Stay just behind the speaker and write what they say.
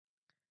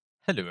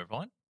Hello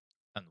everyone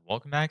and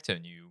welcome back to a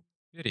new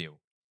video.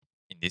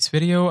 In this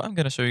video, I'm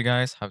going to show you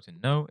guys how to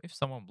know if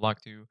someone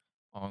blocked you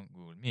on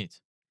Google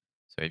Meet.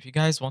 So if you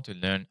guys want to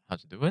learn how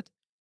to do it,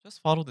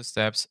 just follow the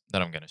steps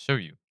that I'm going to show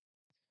you.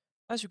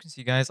 As you can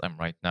see guys, I'm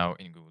right now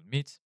in Google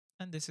Meet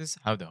and this is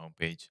how the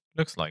homepage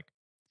looks like.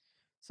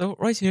 So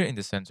right here in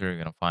the center,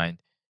 you're going to find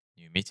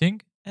new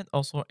meeting and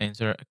also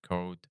enter a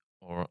code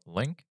or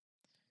link.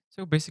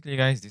 So basically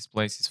guys, this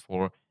place is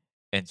for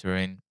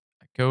entering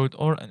a code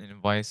or an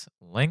invoice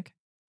link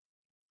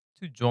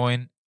to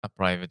join a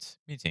private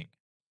meeting.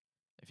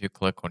 If you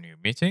click on your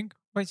meeting,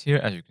 right here,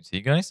 as you can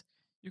see, guys,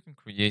 you can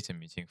create a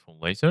meeting for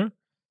later,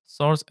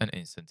 start an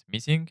instant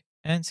meeting,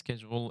 and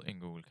schedule in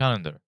Google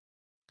Calendar.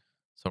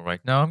 So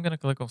right now, I'm going to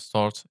click on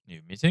Start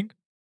New Meeting.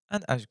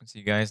 And as you can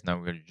see, guys, now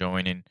we're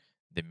joining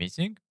the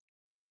meeting.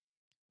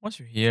 Once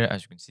you're here,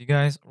 as you can see,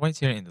 guys, right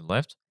here in the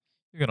left,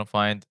 you're going to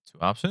find two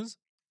options.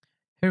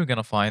 Here, you're going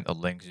to find a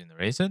link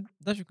generated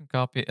that you can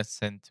copy and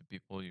send to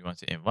people you want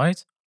to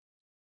invite.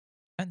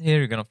 And here,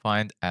 you're going to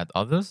find Add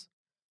Others.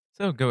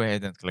 So go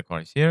ahead and click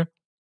right here.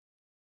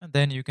 And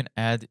then you can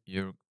add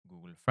your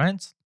Google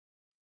Friends.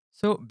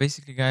 So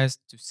basically, guys,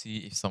 to see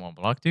if someone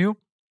blocked you,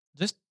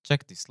 just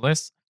check this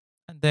list.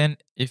 And then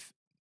if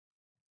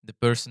the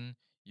person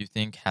you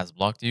think has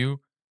blocked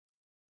you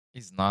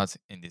is not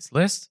in this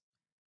list,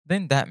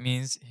 then that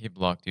means he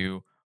blocked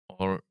you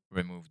or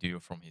removed you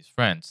from his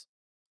friends.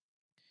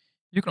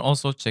 You can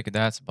also check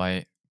that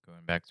by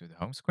going back to the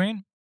home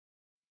screen.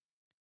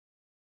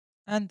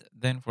 And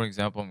then, for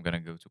example, I'm going to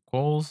go to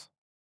calls.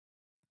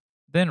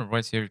 Then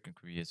right here, you can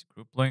create a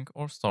group link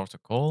or start a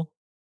call.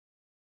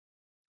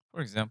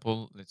 For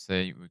example, let's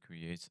say we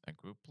create a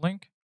group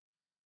link.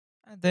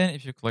 And then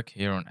if you click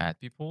here on add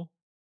people,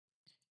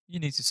 you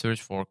need to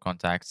search for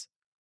contacts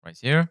right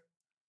here.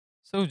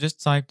 So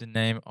just type the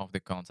name of the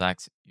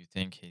contact you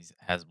think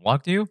has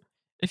blocked you.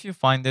 If you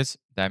find this,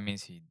 that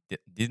means he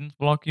didn't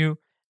block you.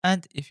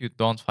 And if you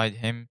don't find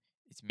him,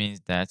 it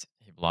means that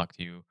he blocked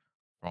you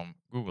from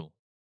Google.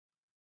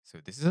 So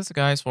this is it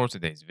guys for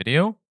today's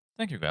video.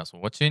 Thank you guys for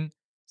watching.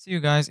 See you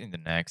guys in the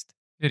next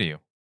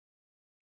video.